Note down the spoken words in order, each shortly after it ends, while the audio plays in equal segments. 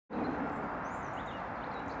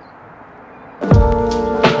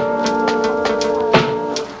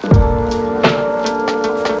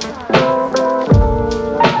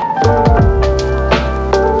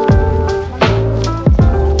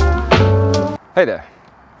Hey there.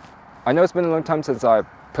 I know it's been a long time since I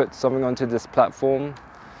put something onto this platform.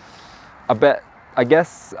 I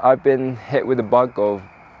guess I've been hit with the bug of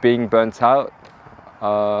being burnt out.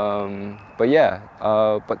 But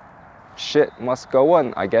shit must go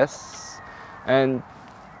on, I guess. And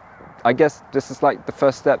I guess this is like the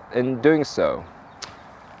first step in doing so.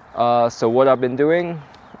 So what I've been doing?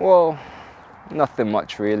 Well, nothing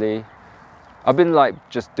much really. I've been like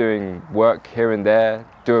just doing work here and there,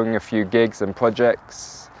 doing a few gigs and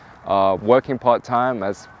projects, working part-time,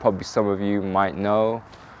 as probably some of you might know.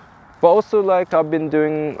 But also like I've been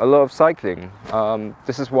doing a lot of cycling.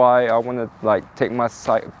 This is why I want to like take my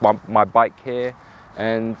bike here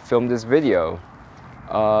and film this video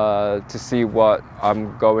to see what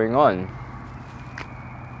I'm going on.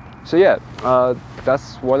 So yeah,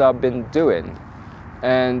 that's what I've been doing,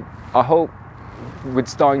 and I hope with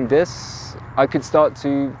starting this, I could start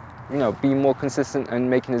to, be more consistent in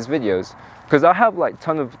making these videos, because I have like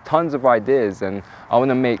tons of ideas, and I want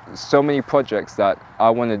to make so many projects that I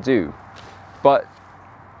want to do. But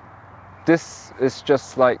this is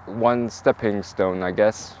just like one stepping stone, I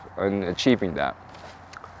guess, in achieving that.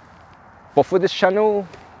 But for this channel,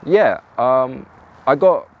 yeah, I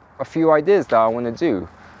got a few ideas that I want to do.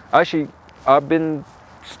 Actually, I've been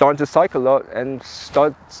starting to cycle a lot and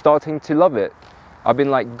starting to love it. I've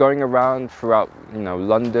been like going around throughout,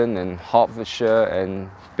 London and Hertfordshire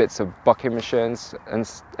and bits of Buckinghamshire and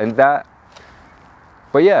that.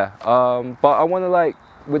 But yeah, but I want to like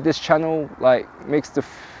with this channel like mix the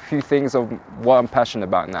few things of what I'm passionate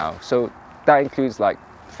about now. So that includes like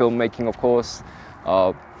filmmaking, of course,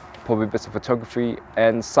 probably bits of photography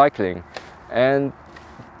and cycling, and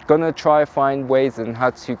gonna try find ways in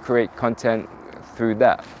how to create content through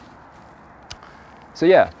that. So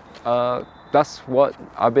yeah, that's what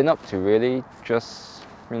I've been up to really. Just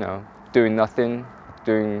doing nothing,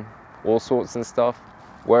 doing all sorts and stuff,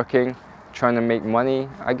 working, trying to make money,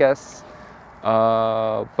 I guess.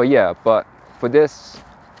 But for this,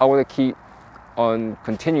 I want to keep on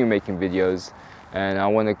continue making videos, and I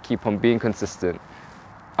want to keep on being consistent.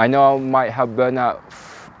 I know I might have burnout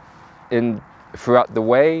throughout the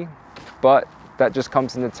way, but that just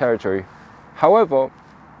comes in the territory. However,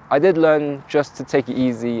 I did learn just to take it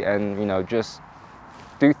easy and just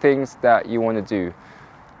do things that you want to do.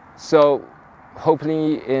 So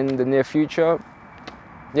hopefully in the near future,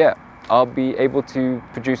 yeah, I'll be able to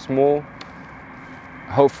produce more,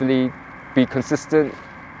 hopefully be consistent,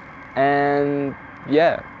 and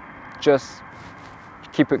yeah, just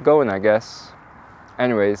keep it going, I guess.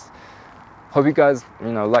 Anyways, hope you guys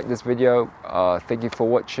like this video. Thank you for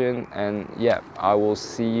watching, and yeah, I will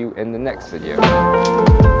see you in the next video.